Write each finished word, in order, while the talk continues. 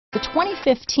The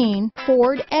 2015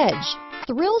 Ford Edge.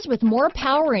 Thrills with more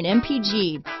power and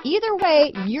MPG. Either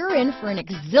way, you're in for an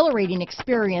exhilarating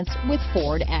experience with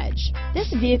Ford Edge.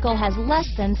 This vehicle has less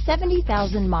than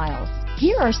 70,000 miles.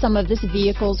 Here are some of this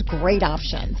vehicle's great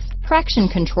options: traction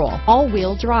control,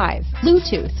 all-wheel drive,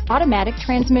 Bluetooth, automatic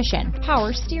transmission,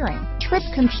 power steering, trip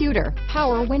computer,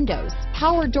 power windows,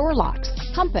 power door locks,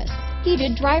 compass,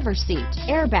 heated driver's seat,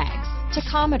 airbags,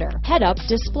 tachometer, head-up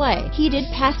display, heated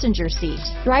passenger seat,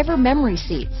 driver memory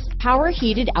seats, power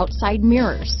heated outside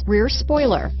mirrors, rear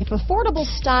spoiler. If affordable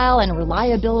style and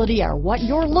reliability are what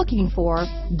you're looking for,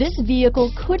 this vehicle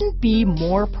couldn't be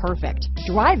more perfect.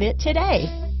 Drive it today.